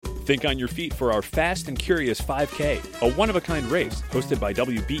Think on your feet for our Fast and Curious 5K, a one-of-a-kind race hosted by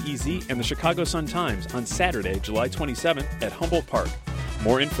WBEZ and the Chicago Sun-Times on Saturday, July 27th at Humboldt Park.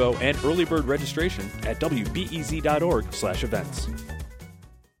 More info and early bird registration at wbez.org/events.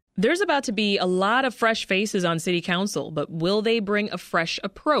 There's about to be a lot of fresh faces on City Council, but will they bring a fresh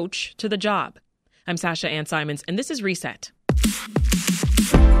approach to the job? I'm Sasha Ann Simons, and this is Reset.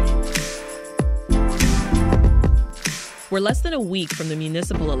 We're less than a week from the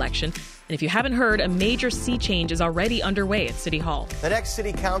municipal election, and if you haven't heard, a major sea change is already underway at City Hall. The next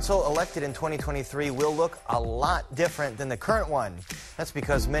City Council elected in 2023 will look a lot different than the current one. That's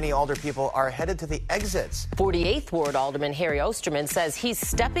because many Alder people are headed to the exits. 48th Ward Alderman Harry Osterman says he's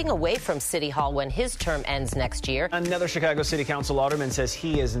stepping away from City Hall when his term ends next year. Another Chicago City Council Alderman says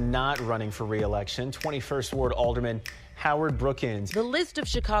he is not running for re-election. 21st Ward Alderman Howard Brookins. The list of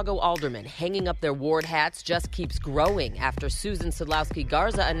Chicago aldermen hanging up their ward hats just keeps growing after Susan Sadlowski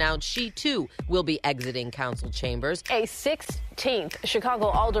Garza announced she, too, will be exiting council chambers. A 16th Chicago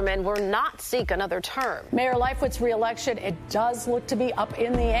alderman will not seek another term. Mayor Lightfoot's re-election, it does look to be up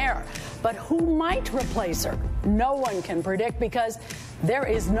in the air. But who might replace her? No one can predict because there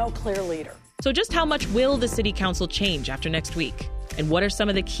is no clear leader. So just how much will the City Council change after next week? And what are some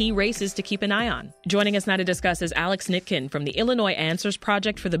of the key races to keep an eye on? Joining us now to discuss is Alex Nitkin from the Illinois Answers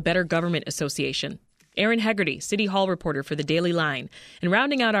Project for the Better Government Association, Aaron Hegarty, City Hall reporter for the Daily Line, and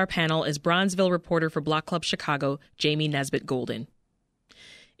rounding out our panel is Bronzeville reporter for Block Club Chicago, Jamie Nesbitt Golden.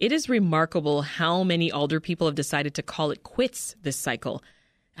 It is remarkable how many Alder people have decided to call it quits this cycle.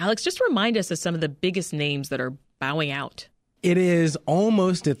 Alex, just remind us of some of the biggest names that are bowing out. It is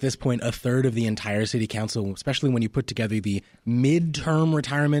almost at this point a third of the entire city council, especially when you put together the midterm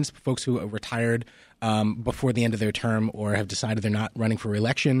retirements, folks who retired before the end of their term or have decided they're not running for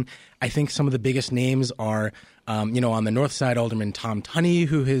re-election. I think some of the biggest names are, on the north side, Alderman Tom Tunney,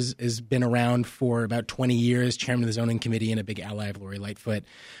 who has been around for about 20 years, chairman of the zoning committee and a big ally of Lori Lightfoot.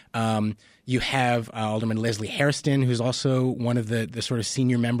 You have Alderman Leslie Hairston, who's also one of the sort of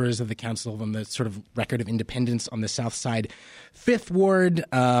senior members of the council on the sort of record of independence on the south side. Fifth Ward,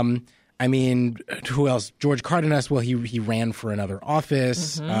 who else? George Cardenas, well, he ran for another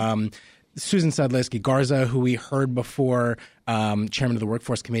office. Mm-hmm. Susan Sadlowski Garza, who we heard before, chairman of the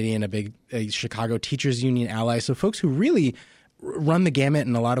Workforce Committee and a Chicago Teachers Union ally. So folks who really run the gamut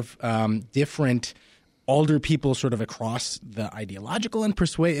in a lot of different Alder people sort of across the ideological and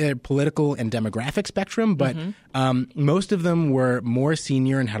political and demographic spectrum. But most of them were more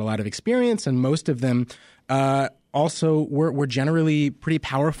senior and had a lot of experience, and most of them also were generally pretty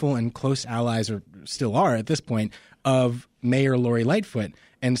powerful and close allies, or still are at this point, of Mayor Lori Lightfoot.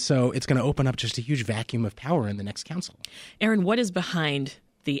 And so it's going to open up just a huge vacuum of power in the next council. Aaron, what is behind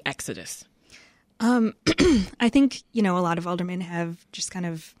the exodus? I think, a lot of aldermen have just kind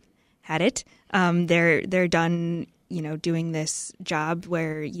of had it. They're done, doing this job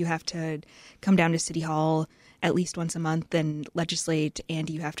where you have to come down to City Hall at least once a month and legislate, and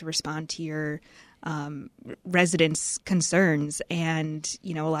you have to respond to your residents' concerns. And,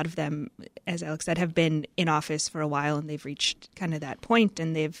 a lot of them, as Alex said, have been in office for a while, and they've reached kind of that point,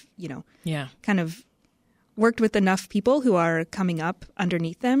 and they've, kind of worked with enough people who are coming up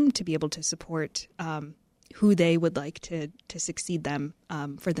underneath them to be able to support who they would like to succeed them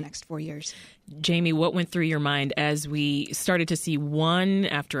for the next 4 years. Jamie, what went through your mind as we started to see one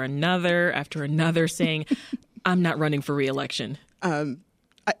after another saying, I'm not running for re-election?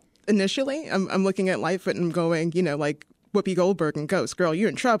 Initially, I'm looking at Lightfoot and I'm going, like Whoopi Goldberg and Ghost, girl, you're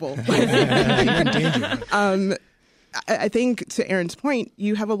in trouble. I think, to Aaron's point,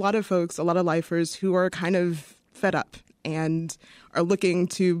 you have a lot of folks, a lot of lifers who are kind of fed up and are looking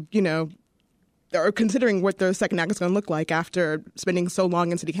to, or considering what their second act is going to look like after spending so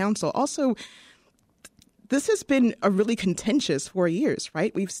long in city council. Also, this has been a really contentious 4 years,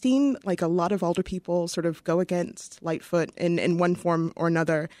 right? We've seen a lot of Alder people sort of go against Lightfoot in one form or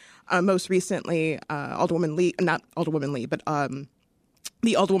another. Most recently, Alderwoman Lee, not Alderwoman Lee, but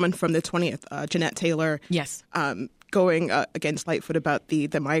the Alderwoman from the 20th, Jeanette Taylor. Yes. Going against Lightfoot about the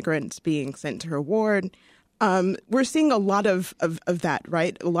migrants being sent to her ward. We're seeing a lot of that,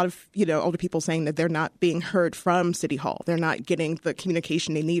 right? A lot of, older people saying that they're not being heard from City Hall. They're not getting the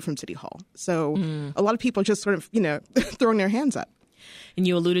communication they need from City Hall. So a lot of people just sort of, throwing their hands up. And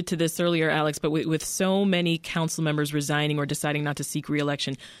you alluded to this earlier, Alex, but with so many council members resigning or deciding not to seek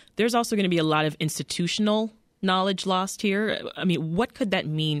re-election, there's also going to be a lot of institutional knowledge lost here. I mean, what could that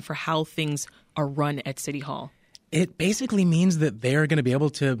mean for how things are run at City Hall? It basically means that they're going to be able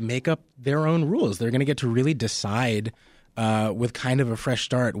to make up their own rules. They're going to get to really decide with kind of a fresh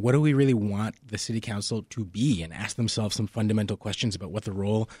start, what do we really want the city council to be, and ask themselves some fundamental questions about what the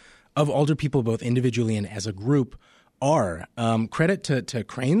role of alder people, both individually and as a group, are. Credit to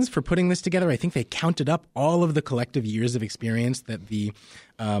Cranes for putting this together. I think they counted up all of the collective years of experience that the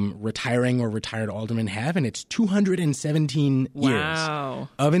retiring or retired aldermen have, and it's 217 years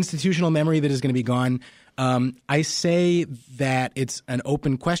of institutional memory that is going to be gone. I say that it's an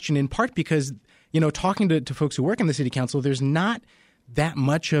open question in part because, talking to folks who work in the city council, there's not that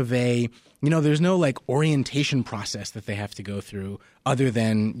much of a, there's no like orientation process that they have to go through other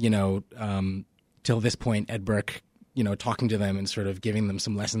than, till this point, Ed Burke, talking to them and sort of giving them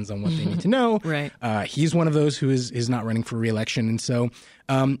some lessons on what they need to know. Right. He's one of those who is not running for re-election. And so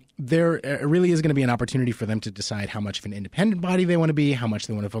there really is going to be an opportunity for them to decide how much of an independent body they want to be, how much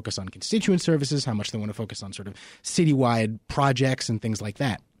they want to focus on constituent services, how much they want to focus on sort of citywide projects and things like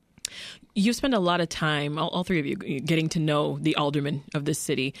that. You spend a lot of time, all three of you, getting to know the aldermen of this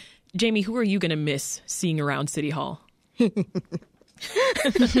city. Jamie, who are you going to miss seeing around City Hall?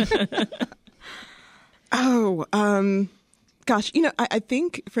 Gosh, I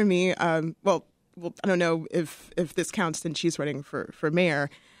think for me, well, I don't know if this counts since she's running for mayor,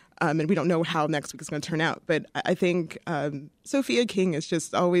 and we don't know how next week is going to turn out. But I think Sophia King has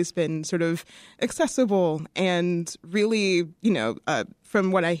just always been sort of accessible and really,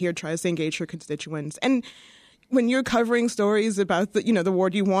 from what I hear, tries to engage her constituents. And when you're covering stories about the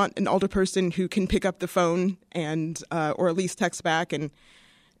ward, you want an alderperson who can pick up the phone and or at least text back, and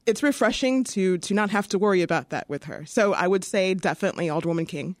it's refreshing to not have to worry about that with her. So I would say definitely Alderwoman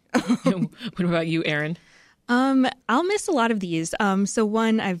King. What about you, Erin? I'll miss a lot of these. So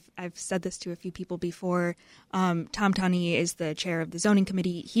one, I've said this to a few people before. Tom Tawney is the chair of the zoning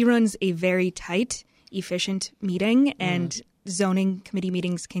committee. He runs a very tight, efficient meeting, and zoning committee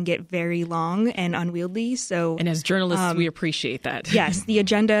meetings can get very long and unwieldy. So, and as journalists, we appreciate that. Yes, the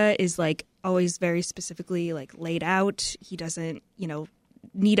agenda is always very specifically laid out. He doesn't,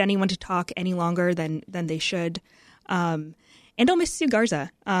 need anyone to talk any longer than they should. And I'll miss Sue Garza.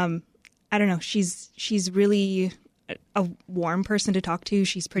 I don't know. She's really a warm person to talk to.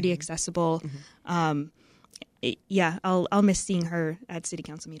 She's pretty accessible. I'll miss seeing her at city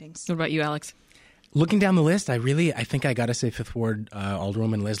council meetings. What about you, Alex? Looking down the list, I think I got to say Fifth Ward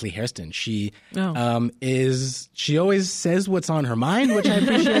Alderwoman Leslie Hairston. She always says what's on her mind, which I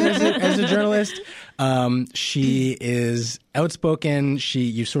appreciate as a journalist. She is outspoken.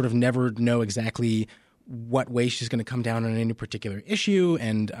 You sort of never know exactly what way she's going to come down on any particular issue.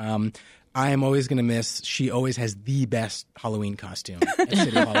 And I am always going to miss, she always has the best Halloween costume at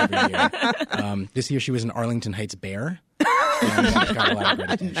City Hall every year. This year she was an Arlington Heights bear. Got a lot of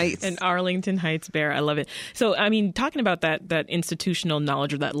great attention. Nice. An Arlington Heights bear. I love it. So, talking about that institutional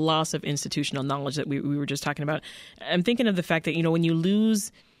knowledge or that loss of institutional knowledge that we were just talking about, I'm thinking of the fact that, when you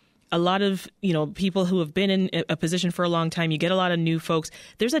lose a lot of, people who have been in a position for a long time, you get a lot of new folks.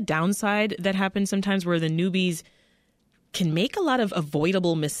 There's a downside that happens sometimes where the newbies can make a lot of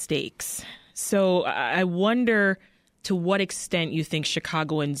avoidable mistakes. So I wonder to what extent you think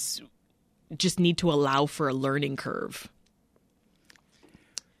Chicagoans just need to allow for a learning curve.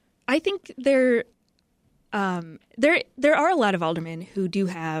 I think there are a lot of aldermen who do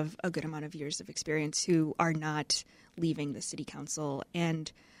have a good amount of years of experience who are not leaving the city council. And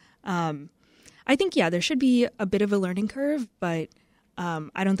I think, there should be a bit of a learning curve, but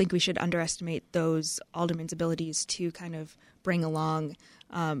I don't think we should underestimate those aldermen's abilities to kind of bring along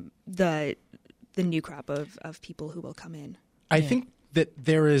the new crop of people who will come in. I think that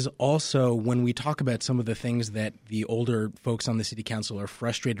there is also, when we talk about some of the things that the older folks on the city council are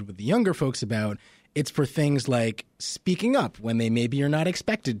frustrated with the younger folks about, it's for things like speaking up when they maybe are not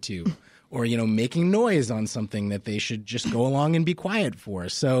expected to, or, making noise on something that they should just go along and be quiet for.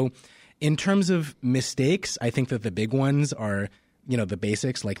 So in terms of mistakes, I think that the big ones are, the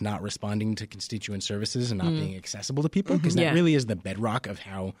basics, like not responding to constituent services and not being accessible to people, because that really is the bedrock of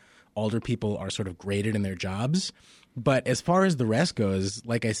how alder people are sort of graded in their jobs. But as far as the rest goes,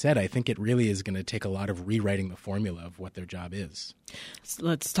 like I said, I think it really is going to take a lot of rewriting the formula of what their job is. So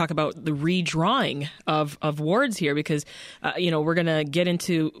let's talk about the redrawing of wards here, because, we're going to get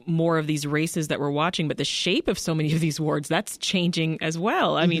into more of these races that we're watching, but the shape of so many of these wards, that's changing as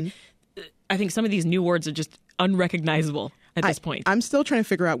well. I mean, I think some of these new wards are just unrecognizable at this point. I'm still trying to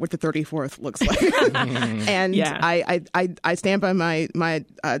figure out what the 34th looks like. And I stand by my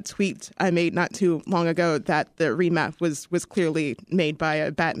tweet I made not too long ago that the remap was clearly made by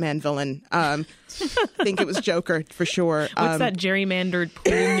a Batman villain. I think it was Joker for sure. What's that gerrymandered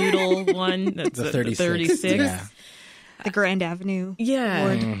pool noodle one? That's the 36. Yeah. The Grand Avenue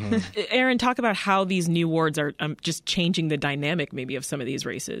ward. Erin, talk about how these new wards are just changing the dynamic maybe of some of these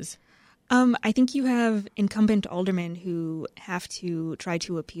races. I think you have incumbent aldermen who have to try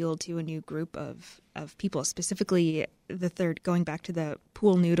to appeal to a new group of people, specifically going back to the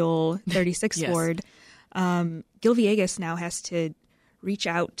Pool Noodle 36th Yes. Ward. Gil Villegas now has to reach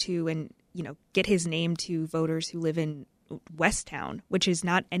out to and, get his name to voters who live in Westtown, which is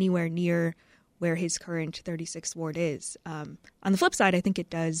not anywhere near where his current 36th Ward is. On the flip side, I think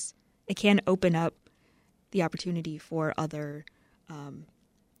it can open up the opportunity for other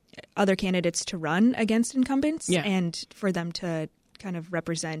candidates to run against incumbents and for them to kind of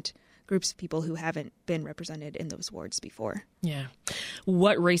represent groups of people who haven't been represented in those wards before. Yeah.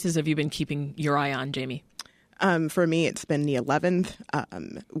 What races have you been keeping your eye on, Jamie? For me, it's been the 11th,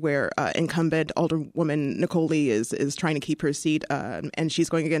 where incumbent Alderwoman Nicole Lee is trying to keep her seat, and she's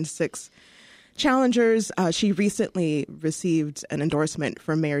going against 6 challengers. She recently received an endorsement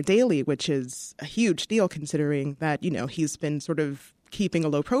from Mayor Daley, which is a huge deal considering that, he's been sort of keeping a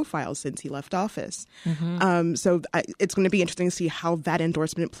low profile since he left office. So it's going to be interesting to see how that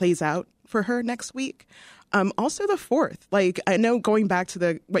endorsement plays out for her next week. Also the 4th, I know going back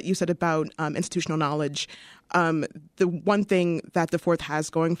to what you said about institutional knowledge, the one thing that the 4th has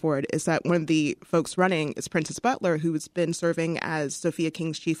going for it is that one of the folks running is Princess Butler, who's been serving as Sophia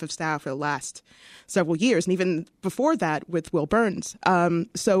King's chief of staff for the last several years, and even before that with Will Burns.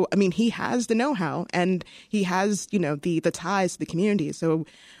 So, he has the know-how, and he has, the ties to the community. So,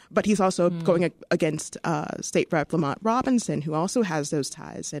 but he's also going against State Rep Lamont Robinson, who also has those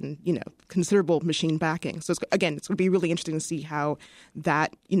ties and, considerable machine backing. So, it's going to be really interesting to see how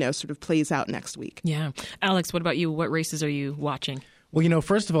that, sort of plays out next week. Yeah. Alex, what about you? What races are you watching? Well,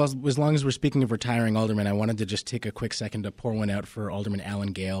 first of all, as long as we're speaking of retiring aldermen, I wanted to just take a quick second to pour one out for Alderman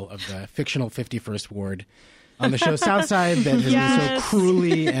Alan Gale of the fictional 51st Ward on the show Southside that has been so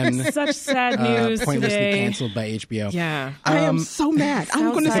cruelly and such sad news pointlessly today. Canceled by HBO. Yeah. I am so mad.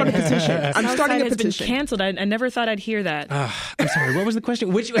 I'm going to start a petition. I'm starting a petition. Has been canceled. I never thought I'd hear that. I'm sorry. What was the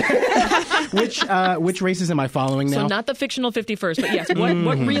question? Which races am I following now? So not the fictional 51st, but yes,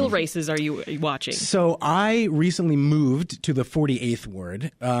 what real races are you watching? So I recently moved to the 48th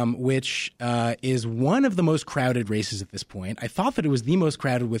Ward, which is one of the most crowded races at this point. I thought that it was the most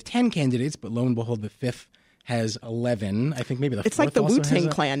crowded with 10 candidates, but lo and behold, the 5th has 11. I think maybe the 4th. It's like the Wu-Tang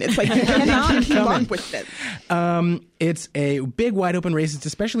Clan. It's like you cannot keep up with it. It's a big, wide open race. It's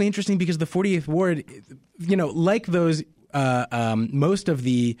especially interesting because the 48th Ward, like those, most of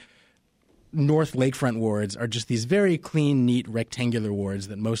the North Lakefront wards are just these very clean, neat, rectangular wards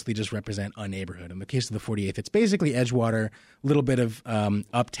that mostly just represent a neighborhood. In the case of the 48th, it's basically Edgewater, a little bit of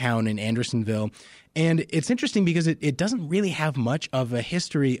Uptown and Andersonville. And it's interesting because it doesn't really have much of a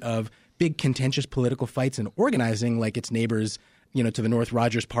history of big contentious political fights and organizing like its neighbors, to the north,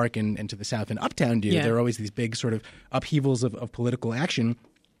 Rogers Park, and to the south in Uptown do. Yeah. There are always these big sort of upheavals of political action.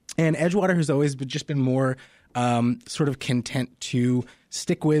 And Edgewater has always just been more sort of content to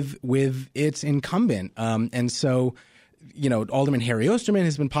stick with its incumbent. And so, Alderman Harry Osterman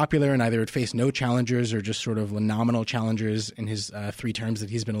has been popular and either had faced no challengers or just sort of nominal challengers in his 3 terms that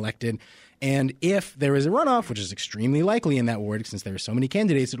he's been elected. And if there is a runoff, which is extremely likely in that ward since there are so many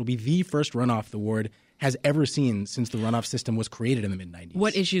candidates, it'll be the first runoff the ward has ever seen since the runoff system was created in the mid-'90s.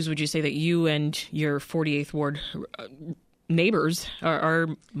 What issues would you say that you and your 48th Ward neighbors are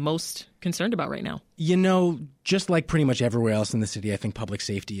most concerned about right now? Just like pretty much everywhere else in the city, I think public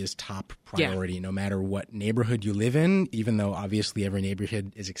safety is top priority, no matter what neighborhood you live in, even though obviously every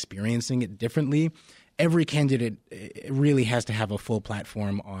neighborhood is experiencing it differently. Every candidate really has to have a full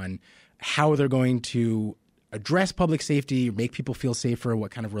platform on how they're going to address public safety, make people feel safer, what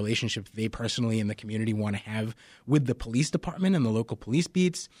kind of relationship they personally in the community want to have with the police department and the local police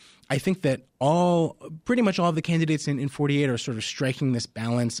beats. I think that pretty much all of the candidates in 48 are sort of striking this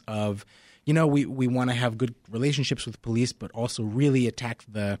balance of, we want to have good relationships with police, but also really attack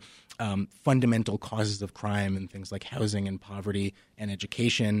the fundamental causes of crime and things like housing and poverty and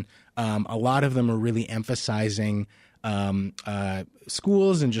education. A lot of them are really emphasizing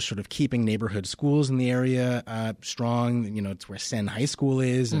schools and just sort of keeping neighborhood schools in the area strong. It's where Senn High School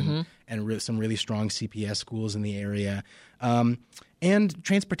is and some really strong CPS schools in the area. And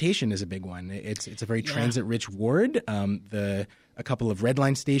transportation is a big one. It's a very transit-rich ward. A couple of Red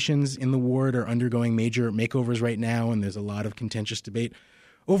Line stations in the ward are undergoing major makeovers right now, and there's a lot of contentious debate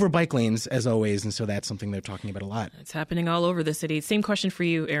over bike lanes, as always, and so that's something they're talking about a lot. It's happening all over the city. Same question for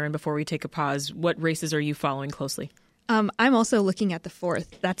you, Erin, before we take a pause. What races are you following closely? I'm also looking at the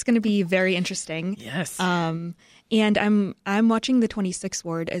 4th. That's going to be very interesting. Yes. And I'm watching the 26th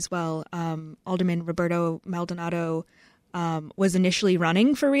Ward as well. Alderman Roberto Maldonado was initially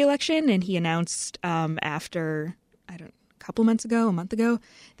running for re-election, and he announced after a month ago,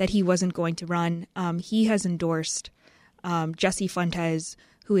 that he wasn't going to run. He has endorsed Jessie Fuentes,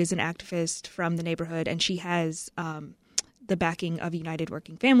 who is an activist from the neighborhood, and she has the backing of United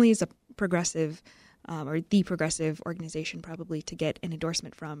Working Families, a progressive or the progressive organization probably to get an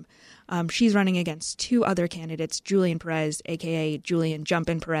endorsement from. She's running against two other candidates, Julian Perez, a.k.a. Julian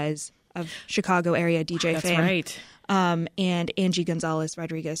Jumpin' Perez of Chicago area DJ That's fame. right. And Angie Gonzalez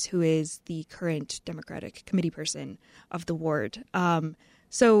Rodriguez, who is the current Democratic committee person of the ward.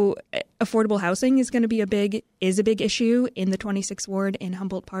 So affordable housing is going to be a big issue in the 26th ward in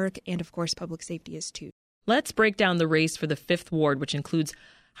Humboldt Park, and of course public safety is too. Let's break down the race for the 5th ward, which includes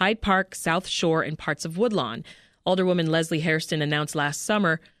Hyde Park, South Shore, and parts of Woodlawn. Alderwoman Leslie Hairston announced last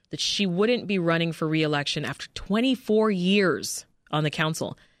summer that she wouldn't be running for re-election after 24 years on the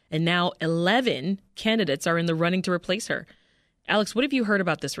council. And now 11 candidates are in the running to replace her. Alex, what have you heard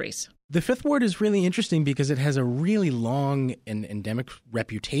about this race? The 5th ward is really interesting because it has a really long and endemic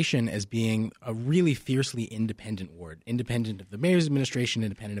reputation as being a really fiercely independent ward, independent of the mayor's administration,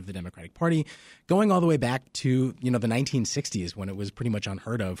 independent of the Democratic Party, going all the way back to, the 1960s when it was pretty much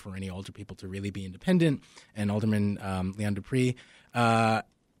unheard of for any alder people to really be independent, and Alderman Leon Dupree.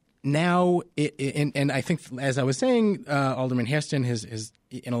 Now, and I think, as I was saying, Alderman Hairston has,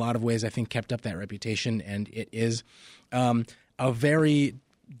 in a lot of ways, I think, kept up that reputation, and it is a very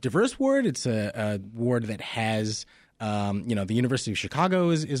diverse ward. It's a ward that has, the University of Chicago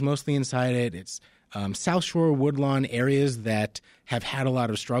is mostly inside it. It's South Shore, Woodlawn areas that have had a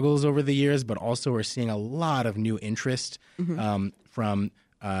lot of struggles over the years, but also are seeing a lot of new interest from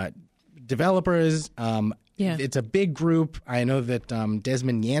developers. It's a big group. I know that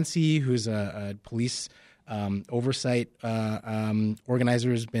Desmond Yancey, who's a police oversight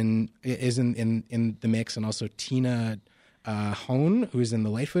organizer, is in the mix, and also Tina Hone, who's in the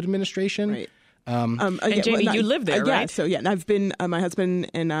Lightfoot administration. Right. And Jamie, you live there, right? So and I've been my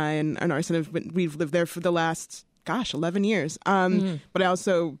husband and I and our son we've lived there for the last 11 years. But I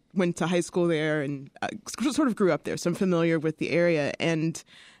also went to high school there and sort of grew up there, so I'm familiar with the area. And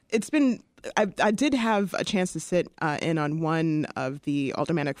it's been I did have a chance to sit in on one of the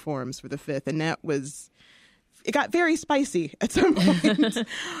aldermanic forums for the 5th, and it got very spicy at some point.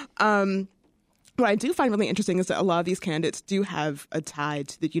 What I do find really interesting is that a lot of these candidates do have a tie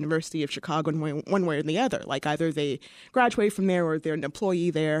to the University of Chicago in one way or the other. Like either they graduate from there or they're an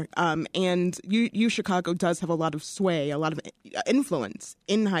employee there. And U Chicago does have a lot of sway, a lot of influence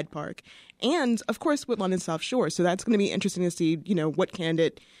in Hyde Park, and of course Woodlawn and South Shore. So that's going to be interesting to see, what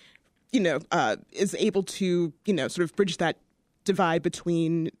candidate, is able to, sort of bridge that divide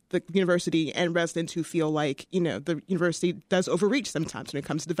between the university and residents who feel like, the university does overreach sometimes when it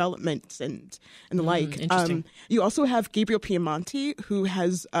comes to development and the like. Interesting. You also have Gabriel Piemonte, who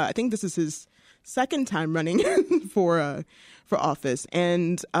has, I think this is his second time running for office.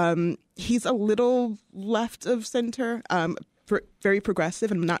 And he's a little left of center, very progressive,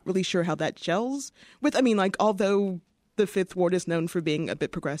 and I'm not really sure how that gels with, although the 5th ward is known for being a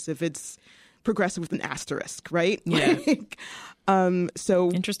bit progressive, it's progressive with an asterisk, right? Yeah.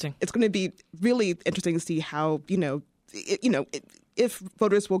 So interesting. It's going to be really interesting to see how, if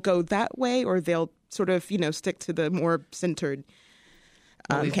voters will go that way or they'll sort of, stick to the more centered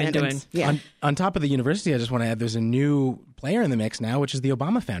candidates. Yeah. On top of the university, I just want to add there's a new player in the mix now, which is the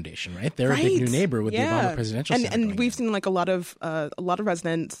Obama Foundation, right? They're a big new neighbor with the Obama presidential center. And we've seen a lot of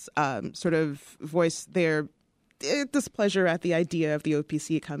residents sort of voice their displeasure at the idea of the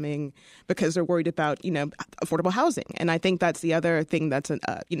OPC coming because they're worried about, affordable housing. And I think that's the other thing that's,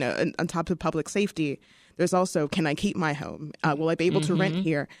 on top of public safety, there's also, can I keep my home? Will I be able to rent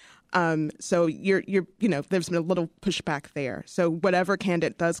here? So there's been a little pushback there. So whatever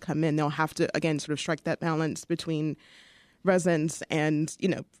candidate does come in, they'll have to, again, sort of strike that balance between residents and,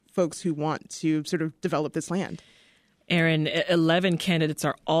 folks who want to sort of develop this land. Aaron, 11 candidates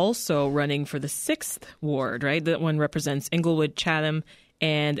are also running for the 6th ward, right? That one represents Englewood, Chatham,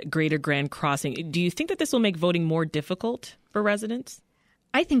 and Greater Grand Crossing. Do you think that this will make voting more difficult for residents?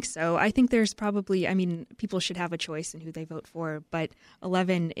 I think so. I think there's probably, people should have a choice in who they vote for, but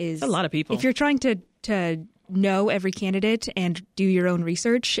 11 is a lot of people. If you're trying to know every candidate and do your own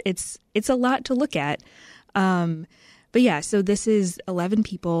research, it's a lot to look at. But yeah, so this is 11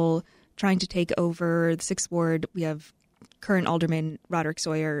 people trying to take over the 6th ward. We have current alderman Roderick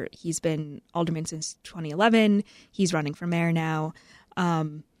Sawyer. He's been alderman since 2011. He's running for mayor now.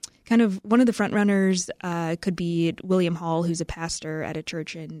 Kind of one of the front runners could be William Hall, who's a pastor at a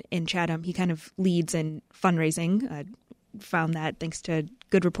church in Chatham. He kind of leads in fundraising, found that thanks to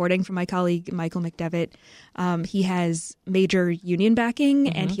good reporting from my colleague Michael McDevitt. He has major union backing,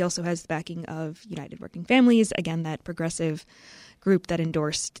 and he also has the backing of United Working Families, again, that progressive group that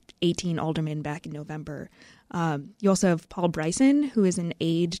endorsed 18 aldermen back in November. You also have Paul Bryson, who is an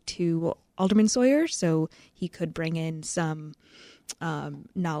aide to Alderman Sawyer, so he could bring in some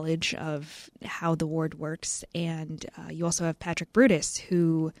knowledge of how the ward works. And you also have Patrick Brutus,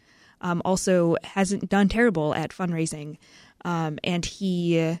 who also hasn't done terrible at fundraising, and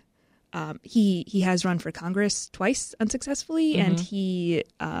he has run for Congress twice unsuccessfully, and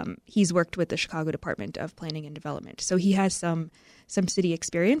he's worked with the Chicago Department of Planning and Development, so he has some city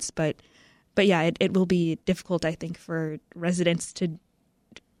experience. But yeah, it will be difficult, I think, for residents to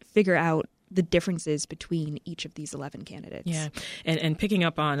figure out the differences between each of these 11 candidates. Yeah, and picking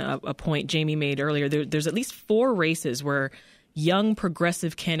up on a point Jamie made earlier, there's at least 4 races where young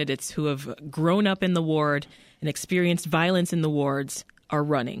progressive candidates who have grown up in the ward and experienced violence in the wards are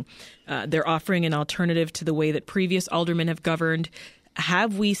running. They're offering an alternative to the way that previous aldermen have governed.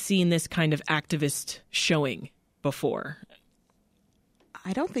 Have we seen this kind of activist showing before?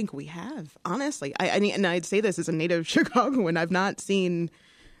 I don't think we have, honestly. I mean, and I'd say this as a native Chicagoan. I've not seen.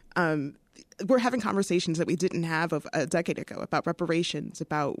 We're having conversations that we didn't have a decade ago about reparations,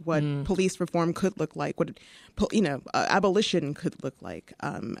 about what police reform could look like, what abolition could look like,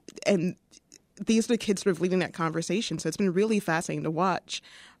 and these are the kids sort of leading that conversation. So it's been really fascinating to watch.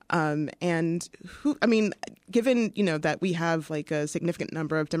 And given that we have like a significant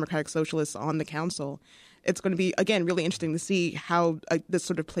number of Democratic Socialists on the council, it's going to be again really interesting to see how this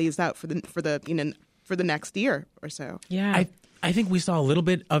sort of plays out for the next year or so. Yeah. I think we saw a little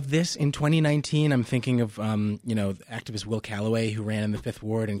bit of this in 2019. I'm thinking of, activist Will Calloway, who ran in the 5th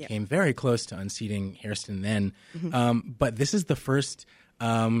Ward and came very close to unseating Hairston then. But this is the first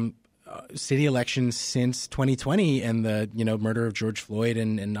city election since 2020 and the, murder of George Floyd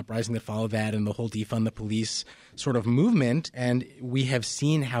and uprising that followed that and the whole defund the police sort of movement. And we have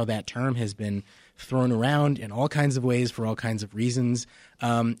seen how that term has been thrown around in all kinds of ways for all kinds of reasons,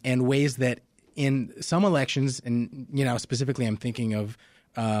 and ways that in some elections, and specifically I'm thinking of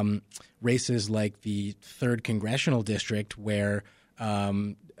races like the 3rd Congressional District, where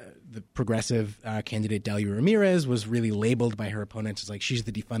the progressive candidate Delia Ramirez was really labeled by her opponents as like she's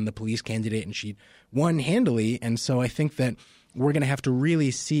the defund the police candidate, and she won handily. And so I think that we're going to have to really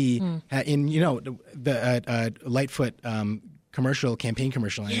see the Lightfoot campaign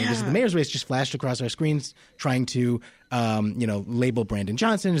commercial. The mayor's race just flashed across our screens, trying to, label Brandon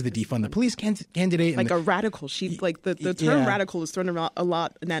Johnson as the defund the police candidate, like a radical. The term radical is thrown around a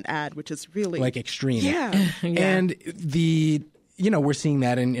lot in that ad, which is really like extreme. Yeah, and we're seeing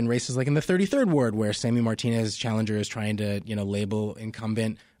that in races like in the 33rd Ward, where Sammy Martinez's challenger is trying to, label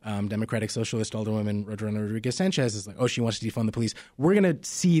incumbent Democratic Socialist Alderwoman Rodrana Rodriguez Sanchez is like, oh, she wants to defund the police. We're going to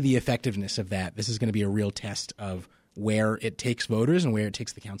see the effectiveness of that. This is going to be a real test of where it takes voters and where it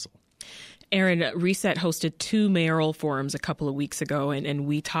takes the council. Aaron, Reset hosted 2 mayoral forums a couple of weeks ago, and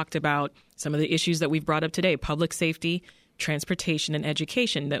we talked about some of the issues that we've brought up today: public safety, transportation, and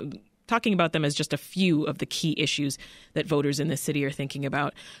education. Talking about them as just a few of the key issues that voters in the city are thinking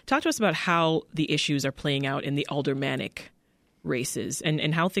about. Talk to us about how the issues are playing out in the aldermanic races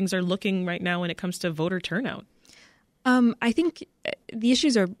and how things are looking right now when it comes to voter turnout. I think the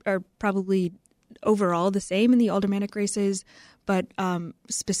issues are probably overall the same in the aldermanic races, but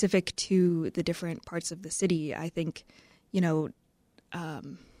specific to the different parts of the city, I think,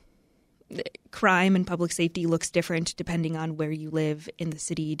 crime and public safety looks different depending on where you live in the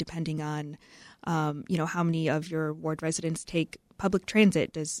city, depending on, how many of your ward residents take public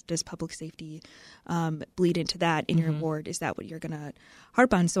transit. Does public safety bleed into that in your ward? Is that what you're going to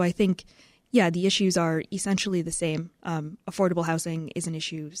harp on? So I think, the issues are essentially the same. Affordable housing is an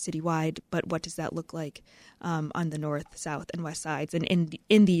issue citywide, but what does that look like on the north, south, and west sides and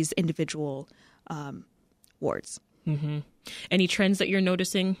in these individual wards? Mm-hmm. Any trends that you're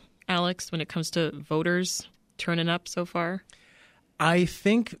noticing, Alex, when it comes to voters turning up so far? I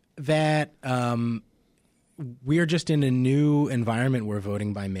think that we're just in a new environment where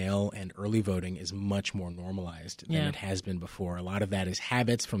voting by mail and early voting is much more normalized than it has been before. A lot of that is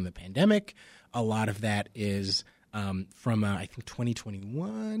habits from the pandemic. A lot of that is from, I think,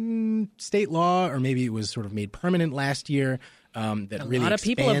 2021 state law, or maybe it was sort of made permanent last year. That really a lot of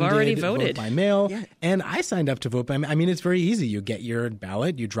people have already voted by mail. Yeah. And I signed up to vote by mail. I mean, it's very easy. You get your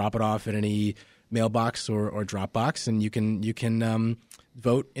ballot, you drop it off at any mailbox or drop box, and you can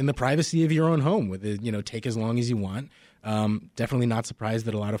vote in the privacy of your own home with it, take as long as you want. Definitely not surprised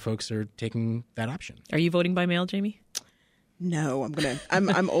that a lot of folks are taking that option. Are you voting by mail, Jamie? No,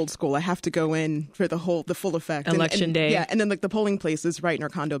 I'm old school. I have to go in for the full effect. Election day. Yeah, and then like the polling place is right in our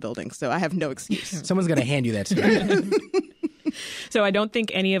condo building, so I have no excuse. Someone's going to hand you that stuff. So I don't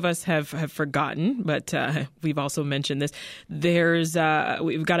think any of us have forgotten, but we've also mentioned this.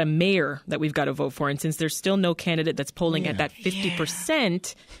 We've got a mayor that we've got to vote for, and since there's still no candidate that's polling at that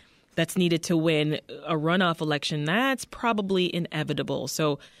 50% that's needed to win a runoff election, that's probably inevitable.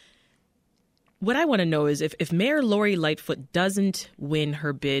 So what I want to know is if Mayor Lori Lightfoot doesn't win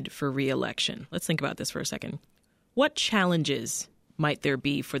her bid for re-election, let's think about this for a second. What challenges might there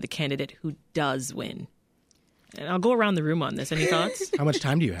be for the candidate who does win? And I'll go around the room on this. Any thoughts? How much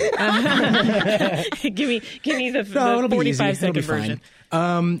time do you have? give me the 45-second version.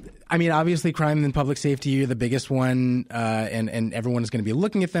 I mean, obviously, crime and public safety are the biggest one, and everyone is going to be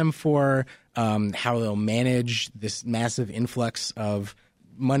looking at them for how they'll manage this massive influx of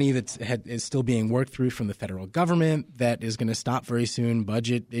money that is still being worked through from the federal government that is going to stop very soon,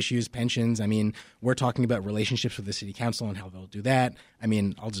 budget issues, pensions. I mean, we're talking about relationships with the city council and how they'll do that. I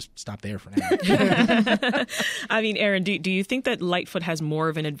mean, I'll just stop there for now. I mean, Aaron, do you think that Lightfoot has more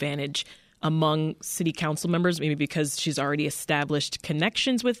of an advantage among city council members, maybe because she's already established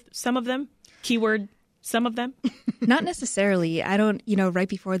connections with some of them? Keyword, some of them? Not necessarily. I don't, right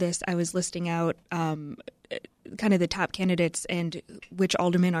before this, I was listing out kind of the top candidates and which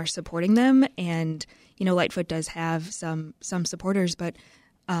aldermen are supporting them. And, Lightfoot does have some supporters, but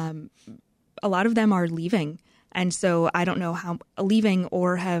a lot of them are leaving. And so I don't know how leaving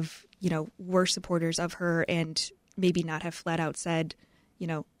or have, were supporters of her and maybe not have flat out said,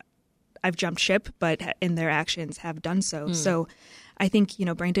 I've jumped ship, but in their actions have done so. So I think,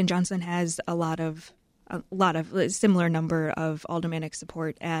 Brandon Johnson has a lot of a similar number of aldermanic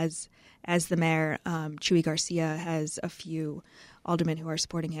support as the mayor. Chuy Garcia has a few aldermen who are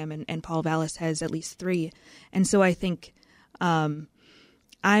supporting him, and Paul Vallis has at least 3. And so I think I'm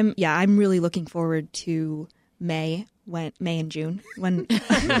really looking forward to May and June when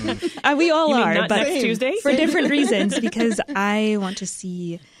we all are, not but next Tuesday? For different reasons, because I want to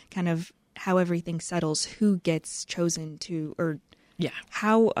see kind of how everything settles, who gets chosen to, or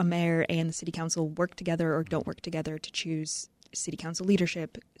how a mayor and the city council work together or don't work together to choose city council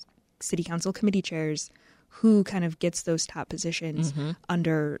leadership, city council committee chairs, who kind of gets those top positions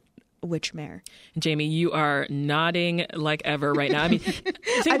under which mayor. Jamie, you are nodding like ever right now. I mean,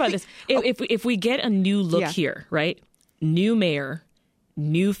 think about this. If we get a new look here, right? New mayor,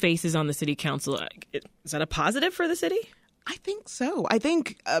 new faces on the city council, is that a positive for the city? I think so. I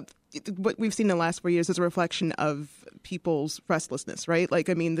think what we've seen in the last 4 years is a reflection of people's restlessness, right? Like,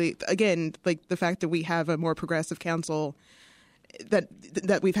 I mean, the fact that we have a more progressive council that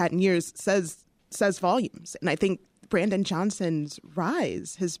we've had in years says volumes. And I think Brandon Johnson's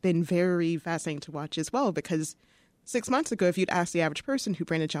rise has been very fascinating to watch as well, because 6 months ago, if you'd asked the average person who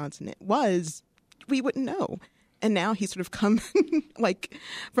Brandon Johnson was, we wouldn't know. And now he's sort of come like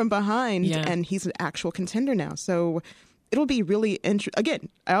from behind, and he's an actual contender now. So it'll be really interesting. Again,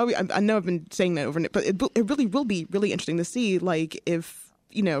 I know I've been saying that over, but it really will be really interesting to see, like, if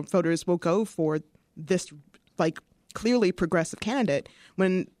voters will go for this like clearly progressive candidate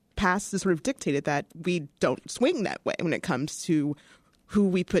when past has sort of dictated that we don't swing that way when it comes to who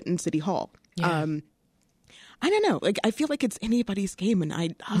we put in City Hall. I don't know. Like, I feel like it's anybody's game,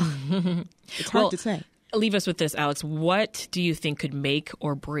 and it's hard to say. Leave us with this, Alex. What do you think could make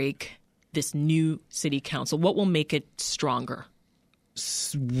or break this new city council? What will make it stronger?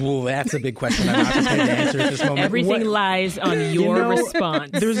 Well, that's a big question. I'm not prepared to answer at this moment. Everything lies on your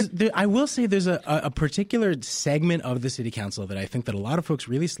response. I will say there's a particular segment of the city council that I think that a lot of folks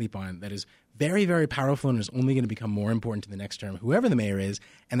really sleep on that is very, very powerful and is only going to become more important to the next term, whoever the mayor is,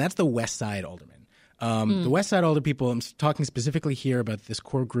 and that's the West Side aldermen. The West Side alder people, I'm talking specifically here about this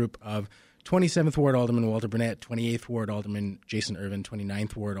core group of 27th Ward Alderman Walter Burnett, 28th Ward Alderman Jason Irvin,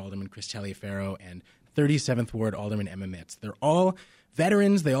 29th Ward Alderman Chris Taliaferro, and 37th Ward Alderman Emma Mitz. They're all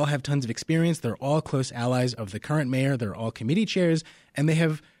veterans. They all have tons of experience. They're all close allies of the current mayor. They're all committee chairs, and they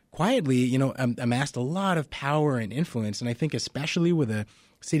have quietly, amassed a lot of power and influence. And I think especially with a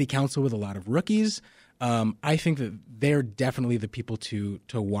city council with a lot of rookies, I think that they're definitely the people to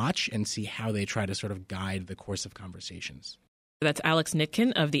watch and see how they try to sort of guide the course of conversations. That's Alex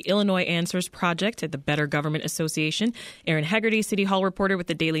Nitkin of the Illinois Answers Project at the Better Government Association, Aaron Haggerty, City Hall reporter with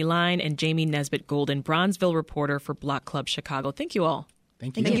the Daily Line, and Jamie Nesbitt Golden, Bronzeville reporter for Block Club Chicago. Thank you all.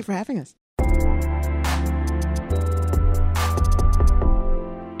 Thank you. Thank you for having us.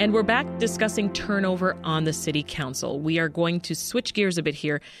 And we're back discussing turnover on the city council. We are going to switch gears a bit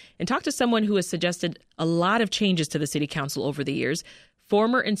here and talk to someone who has suggested a lot of changes to the city council over the years,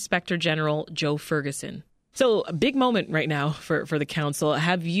 former Inspector General Joe Ferguson. So a big moment right now for the council.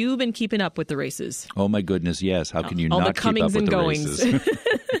 Have you been keeping up with the races? Oh, my goodness, yes. How can you all not the comings keep up with and the goings?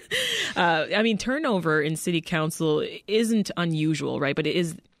 races? Turnover in city council isn't unusual, right? But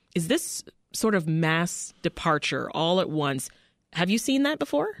is this sort of mass departure all at once? Have you seen that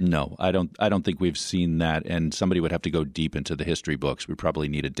before? No, I don't think we've seen that. And somebody would have to go deep into the history books. We probably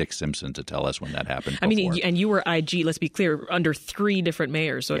need a Dick Simpson to tell us when that happened before. And you were IG, let's be clear, under 3 different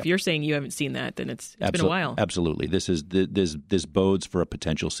mayors. So if you're saying you haven't seen that, then it's been a while. Absolutely. This bodes for a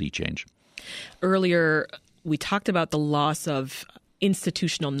potential sea change. Earlier, we talked about the loss of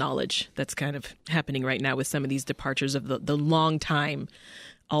institutional knowledge that's kind of happening right now with some of these departures of the long-time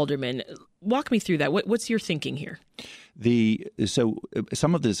aldermen. Walk me through that. What's your thinking here? So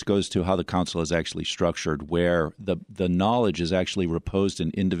some of this goes to how the council is actually structured, where the knowledge is actually reposed in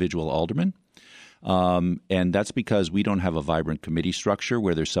individual aldermen. And that's because we don't have a vibrant committee structure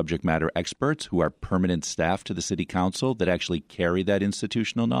where there's subject matter experts who are permanent staff to the city council that actually carry that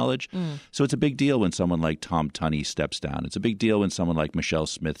institutional knowledge. So it's a big deal when someone like Tom Tunney steps down. It's a big deal when someone like Michelle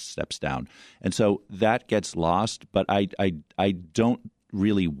Smith steps down. And so that gets lost. But I don't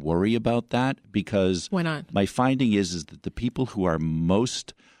really worry about that, because why not? My finding is that the people who are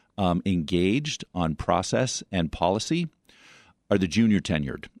most engaged on process and policy are the junior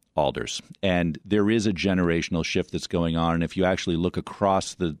tenured alders. And there is a generational shift that's going on. And if you actually look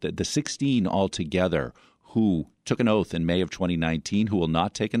across the 16 altogether who took an oath in May of 2019, who will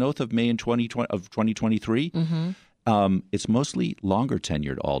not take an oath of May in 2023, it's mostly longer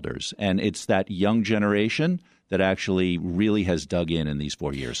tenured alders. And it's that young generation that actually really has dug in these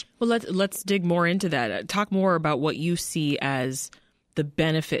 4 years. Well, let's dig more into that. Talk more about what you see as the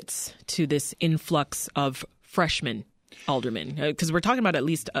benefits to this influx of freshman aldermen, because we're talking about at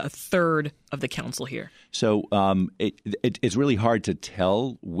least a third of the council here. So it's really hard to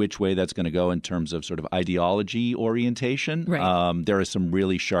tell which way that's going to go in terms of sort of ideology orientation. Right. There are some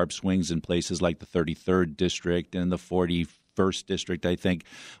really sharp swings in places like the 33rd district and the 41st district, I think,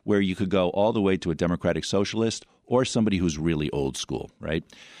 where you could go all the way to a Democratic Socialist or somebody who's really old school, right?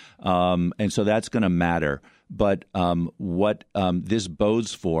 And so that's going to matter. But what this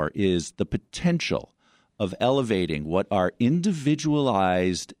bodes for is the potential of elevating what are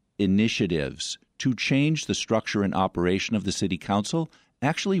individualized initiatives to change the structure and operation of the city council,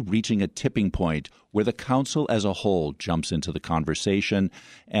 actually reaching a tipping point where the council as a whole jumps into the conversation.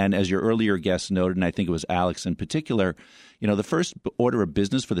 And as your earlier guest noted, and I think it was Alex in particular, the first order of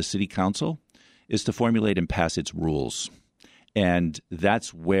business for the city council is to formulate and pass its rules. And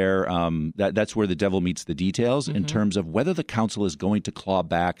that's where that's where the devil meets the details in terms of whether the council is going to claw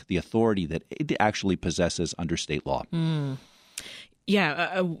back the authority that it actually possesses under state law.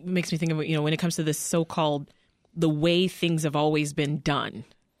 Yeah, makes me think of, when it comes to this so-called the way things have always been done.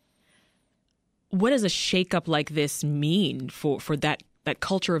 What does a shakeup like this mean for that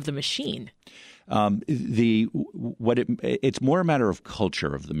culture of the machine? It's more a matter of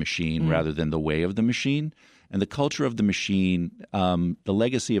culture of the machine rather than the way of the machine. And the culture of the machine, the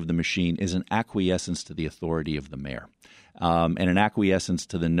legacy of the machine, is an acquiescence to the authority of the mayor, and an acquiescence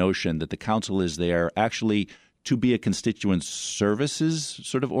to the notion that the council is there actually to be a constituent services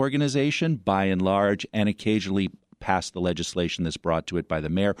sort of organization by and large, and occasionally pass the legislation that's brought to it by the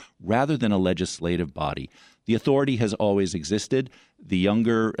mayor, rather than a legislative body. The authority has always existed. The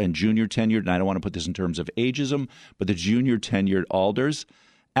younger and junior tenured, and I don't want to put this in terms of ageism, but the junior tenured alders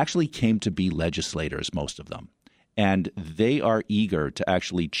actually came to be legislators, most of them. And they are eager to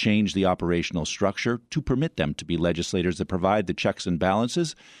actually change the operational structure to permit them to be legislators that provide the checks and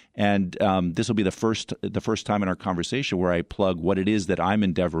balances. And this will be the first time in our conversation where I plug what it is that I'm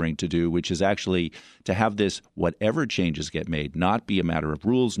endeavoring to do, which is actually to have this, whatever changes get made, not be a matter of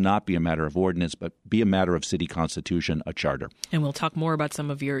rules, not be a matter of ordinance, but be a matter of city constitution, a charter. And we'll talk more about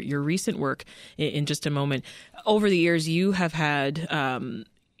some of your recent work in just a moment. Over the years, you have had,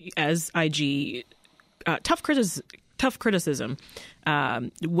 as IG, tough criticism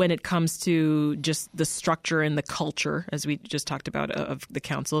when it comes to just the structure and the culture, as we just talked about, of the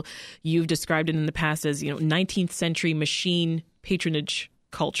council. You've described it in the past as 19th century machine patronage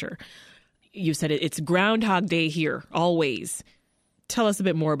culture. You said it's Groundhog Day here, always. Tell us a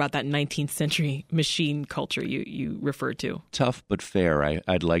bit more about that 19th century machine culture you referred to. Tough but fair,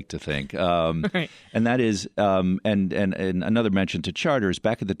 I'd like to think. Right. And that is, and another mention to charters,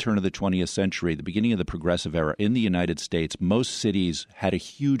 back at the turn of the 20th century, the beginning of the progressive era in the United States, most cities had a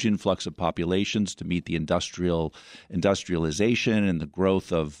huge influx of populations to meet the industrialization and the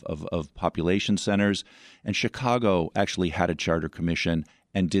growth of population centers. And Chicago actually had a charter commission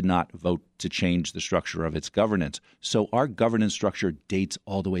and did not vote to change the structure of its governance. So our governance structure dates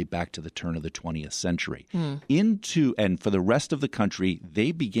all the way back to the turn of the 20th century. And for the rest of the country,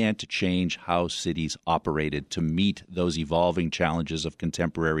 they began to change how cities operated to meet those evolving challenges of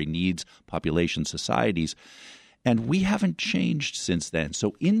contemporary needs, population, societies. And we haven't changed since then.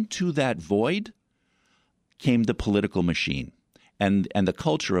 So into that void came the political machine. And the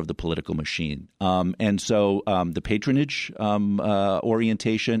culture of the political machine. And so the patronage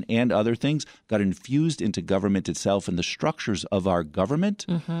orientation and other things got infused into government itself, and the structures of our government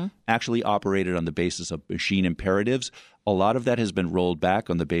actually operated on the basis of machine imperatives. A lot of that has been rolled back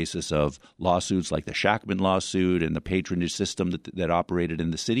on the basis of lawsuits like the Shachtman lawsuit and the patronage system that operated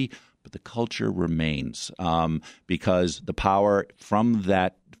in the city. But the culture remains because the power from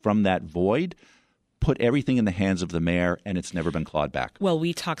that void put everything in the hands of the mayor, and it's never been clawed back. Well,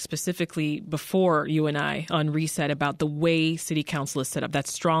 we talked specifically before, you and I, on Reset about the way city council is set up, that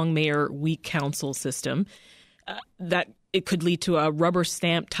strong mayor, weak council system, that it could lead to a rubber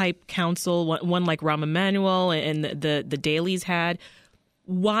stamp type council, one like Rahm Emanuel and the Daley's had.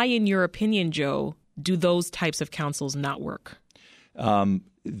 Why, in your opinion, Joe, do those types of councils not work?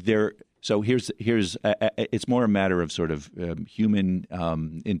 So here's it's more a matter of sort of human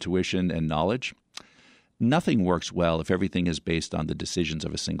intuition and knowledge. Nothing works well if everything is based on the decisions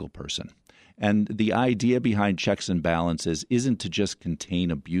of a single person. And the idea behind checks and balances isn't to just contain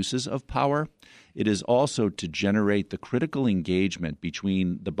abuses of power. It is also to generate the critical engagement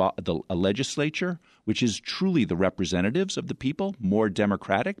between a legislature, which is truly the representatives of the people, more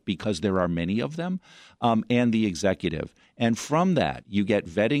democratic because there are many of them, and the executive. And from that, you get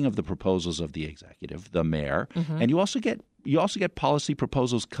vetting of the proposals of the executive, the mayor, and you also get policy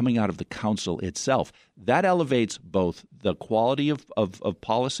proposals coming out of the council itself. That elevates both the quality of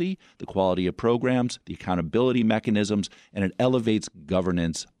policy, the quality of programs, the accountability mechanisms, and it elevates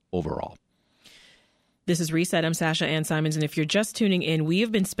governance overall. This is Reset. I'm Sasha Ann Simons, and if you're just tuning in, we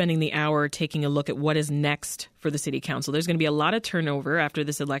have been spending the hour taking a look at what is next for the city council. There's going to be a lot of turnover after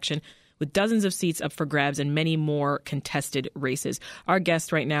this election, with dozens of seats up for grabs and many more contested races. Our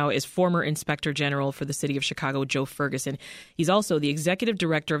guest right now is former Inspector General for the City of Chicago, Joe Ferguson. He's also the executive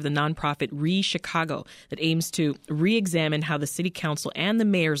director of the nonprofit Re-Chicago that aims to re-examine how the city council and the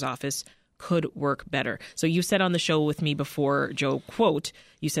mayor's office could work better. So you said on the show with me before, Joe, quote,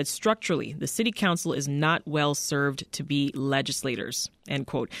 you said structurally, the city council is not well served to be legislators, end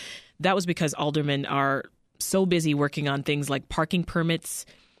quote. That was because aldermen are so busy working on things like parking permits,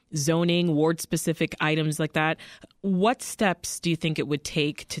 zoning, ward-specific items like that. What steps do you think it would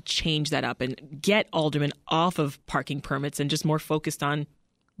take to change that up and get aldermen off of parking permits and just more focused on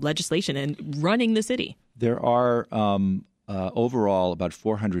legislation and running the city? There are overall about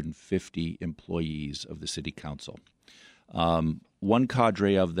 450 employees of the city council. One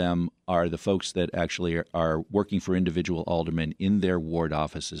cadre of them are the folks that actually are working for individual aldermen in their ward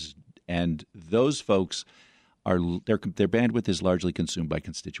offices, and those folks their bandwidth is largely consumed by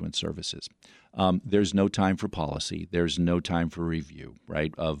constituent services. There's no time for policy. There's no time for review,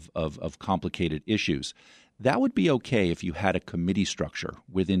 right, of complicated issues. That would be okay if you had a committee structure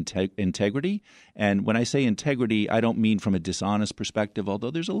with integrity. And when I say integrity, I don't mean from a dishonest perspective,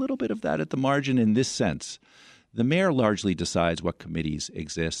 although there's a little bit of that at the margin in this sense. The mayor largely decides what committees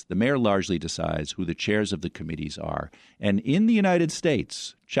exist. The mayor largely decides who the chairs of the committees are. And in the United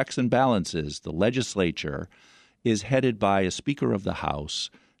States, checks and balances, the legislature is headed by a Speaker of the House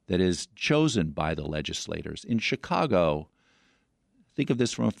that is chosen by the legislators. In Chicago, think of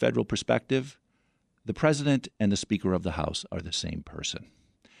this from a federal perspective, the president and the Speaker of the House are the same person.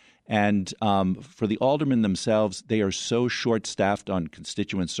 And for the aldermen themselves, they are so short-staffed on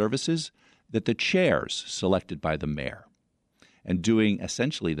constituent services that the chairs selected by the mayor and doing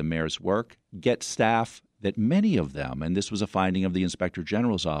essentially the mayor's work get staff that many of them, and this was a finding of the Inspector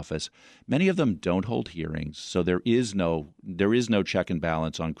General's office, many of them don't hold hearings, so there is no check and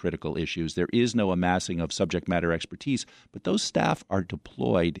balance on critical issues. There is no amassing of subject matter expertise, but those staff are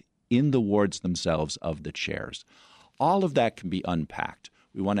deployed in the wards themselves of the chairs. All of that can be unpacked.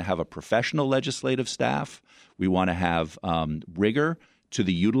 We want to have a professional legislative staff. We want to have rigor to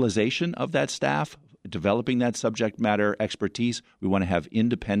the utilization of that staff, developing that subject matter expertise. We want to have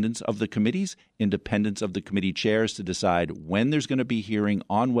independence of the committees, independence of the committee chairs to decide when there's going to be hearing,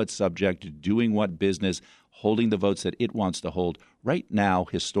 on what subject, doing what business, holding the votes that it wants to hold. Right now,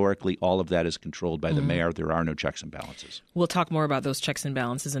 historically, all of that is controlled by the mayor. There are no checks and balances. We'll talk more about those checks and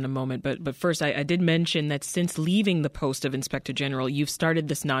balances in a moment. But first, I did mention that since leaving the post of Inspector General, you've started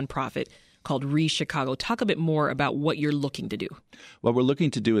this nonprofit, called Re-Chicago. Talk a bit more about what you're looking to do. What we're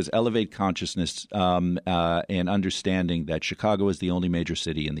looking to do is elevate consciousness and understanding that Chicago is the only major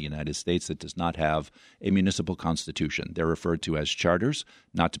city in the United States that does not have a municipal constitution. They're referred to as charters,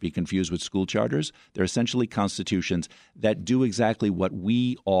 not to be confused with school charters. They're essentially constitutions that do exactly what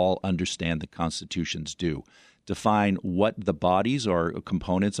we all understand that constitutions do. Define what the bodies or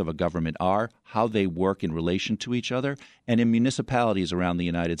components of a government are, how they work in relation to each other, and in municipalities around the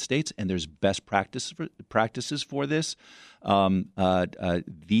United States, and there's best practices for this.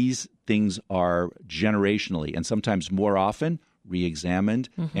 These things are generationally and sometimes more often re-examined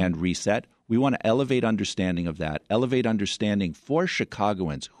and reset. We want to elevate understanding of that, elevate understanding for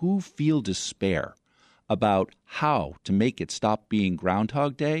Chicagoans who feel despair about how to make it stop being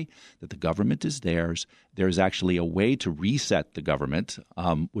Groundhog Day, that the government is theirs. There's actually a way to reset the government,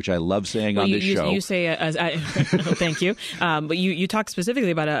 which I love saying on this show. You say, thank you, but you talk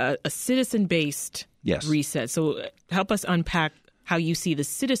specifically about a citizen-based reset. So help us unpack how you see the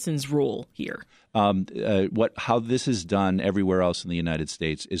citizens' role here. How this is done everywhere else in the United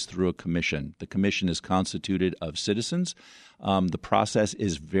States is through a commission. The commission is constituted of citizens. The process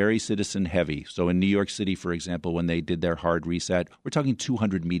is very citizen heavy. So in New York City, for example, when they did their hard reset, we're talking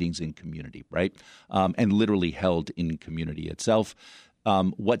 200 meetings in community, right? And literally held in community itself.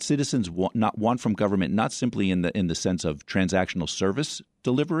 What citizens want from government, not simply in the sense of transactional service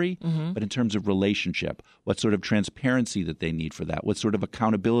delivery, but in terms of relationship, what sort of transparency that they need for that, what sort of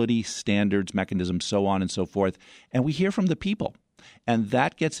accountability, standards, mechanisms, so on and so forth. And we hear from the people. And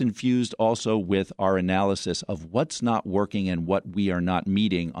that gets infused also with our analysis of what's not working and what we are not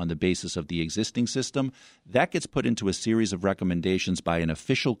meeting on the basis of the existing system. That gets put into a series of recommendations by an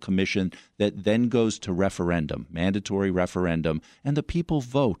official commission that then goes to referendum, mandatory referendum, and the people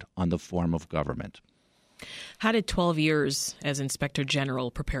vote on the form of government. How did 12 years as Inspector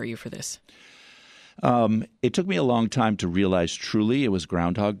General prepare you for this? It took me a long time to realize truly it was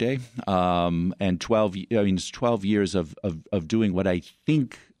Groundhog Day, and 12 years of doing what I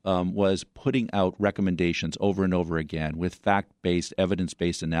think was putting out recommendations over and over again with fact-based,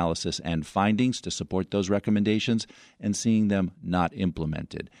 evidence-based analysis and findings to support those recommendations and seeing them not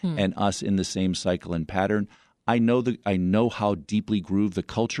implemented and us in the same cycle and pattern. I know how deeply grooved the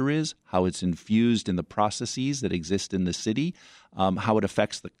culture is, how it's infused in the processes that exist in the city, how it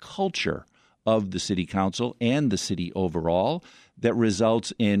affects the culture of the city council and the city overall, that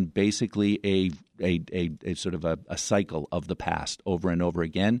results in basically a sort of a cycle of the past over and over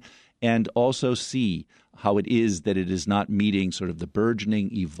again, and also see how it is that it is not meeting sort of the burgeoning,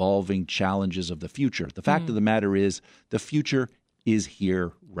 evolving challenges of the future. The fact of the matter is the future is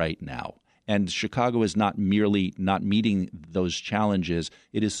here right now. And Chicago is not merely not meeting those challenges.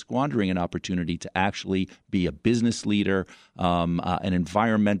 It is squandering an opportunity to actually be a business leader, an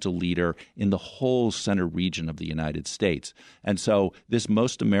environmental leader in the whole center region of the United States. And so this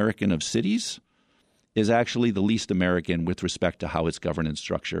most American of cities is actually the least American with respect to how its governance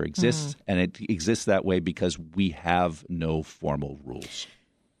structure exists. And it exists that way because we have no formal rules.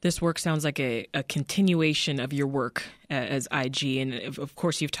 This work sounds like a continuation of your work as IG. And of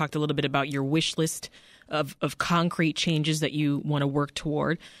course, you've talked a little bit about your wish list of concrete changes that you want to work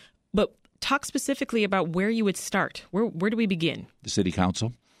toward. But talk specifically about where you would start. Where do we begin? The city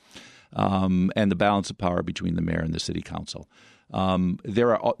council and the balance of power between the mayor and the city council.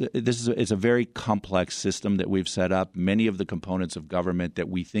 It's a very complex system that we've set up. Many of the components of government that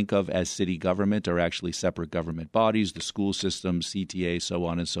we think of as city government are actually separate government bodies, the school system, CTA, so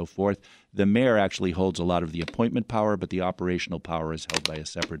on and so forth. The mayor actually holds a lot of the appointment power, but the operational power is held by a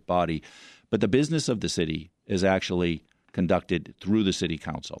separate body. But the business of the city is actually conducted through the city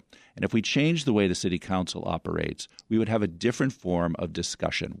council. And if we change the way the city council operates, we would have a different form of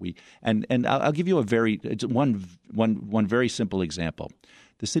discussion. And I'll give you one very simple example.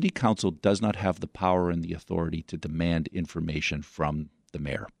 The city council does not have the power and the authority to demand information from the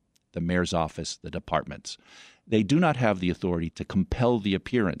mayor's office, the departments. They do not have the authority to compel the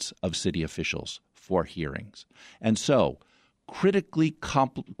appearance of city officials for hearings. And so critical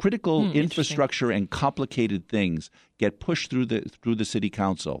infrastructure and complicated things get pushed through the city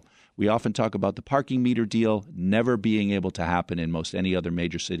council. We often talk about the parking meter deal never being able to happen in most any other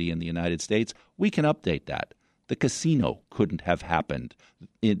major city in the United States. We can update that. The casino couldn't have happened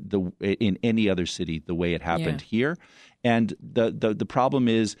in any other city the way it happened here. And the problem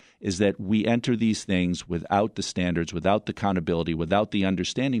is that we enter these things without the standards, without the accountability, without the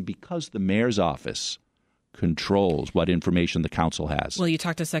understanding, because the mayor's office controls what information the council has. Well, you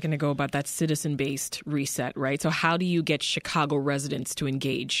talked a second ago about that citizen-based reset, right? So how do you get Chicago residents to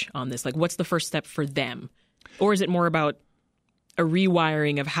engage on this? Like, what's the first step for them? Or is it more about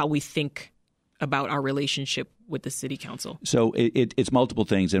rewiring of how we think about our relationship with the city council? So it's multiple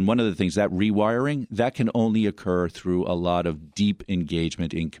things. And one of the things, that rewiring, that can only occur through a lot of deep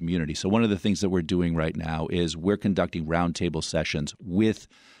engagement in community. So one of the things that we're doing right now is we're conducting roundtable sessions with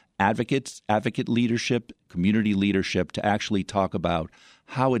advocates, advocate leadership, community leadership, to actually talk about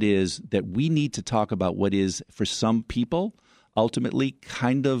how it is that we need to talk about what is, for some people, ultimately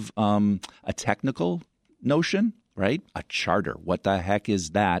kind of a technical notion, right? A charter. What the heck is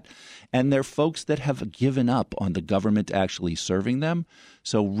that? And they're folks that have given up on the government actually serving them.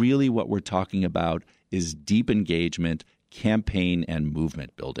 So really what we're talking about is deep engagement, campaign, and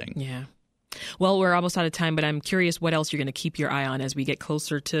movement building. Yeah. Well, we're almost out of time, but I'm curious what else you're going to keep your eye on as we get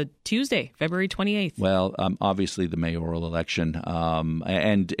closer to Tuesday, February 28th. Well, obviously the mayoral election,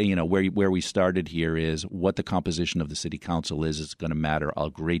 and where we started here is what the composition of the city council is. It's going to matter a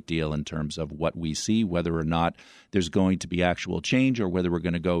great deal in terms of what we see, whether or not there's going to be actual change or whether we're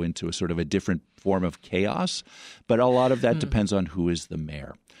going to go into a sort of a different form of chaos. But a lot of that depends on who is the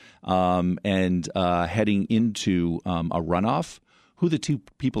mayor. And heading into a runoff, who the two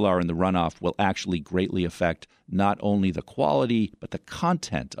people are in the runoff will actually greatly affect not only the quality, but the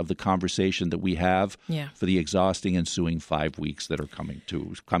content of the conversation that we have for the exhausting ensuing 5 weeks that are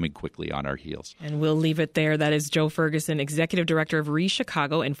coming quickly on our heels. And we'll leave it there. That is Joe Ferguson, Executive Director of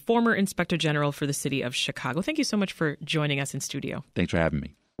ReChicago and former Inspector General for the City of Chicago. Thank you so much for joining us in studio. Thanks for having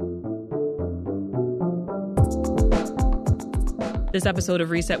me. This episode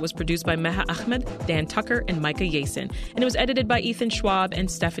of Reset was produced by Meha Ahmed, Dan Tucker, and Micah Yasin, and it was edited by Ethan Schwab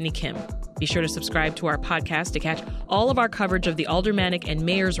and Stephanie Kim. Be sure to subscribe to our podcast to catch all of our coverage of the aldermanic and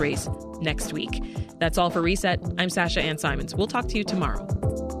mayor's race next week. That's all for Reset. I'm Sasha Ann Simons. We'll talk to you tomorrow.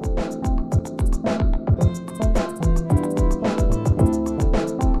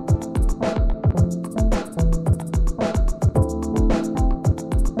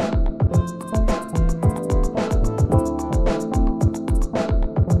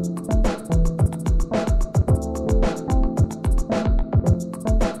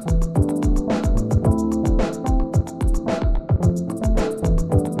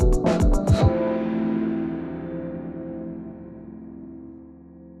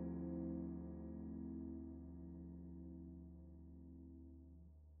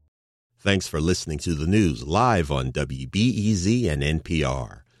 Thanks for listening to the news live on WBEZ and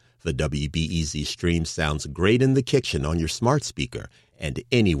NPR. The WBEZ stream sounds great in the kitchen on your smart speaker and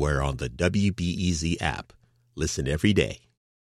anywhere on the WBEZ app. Listen every day.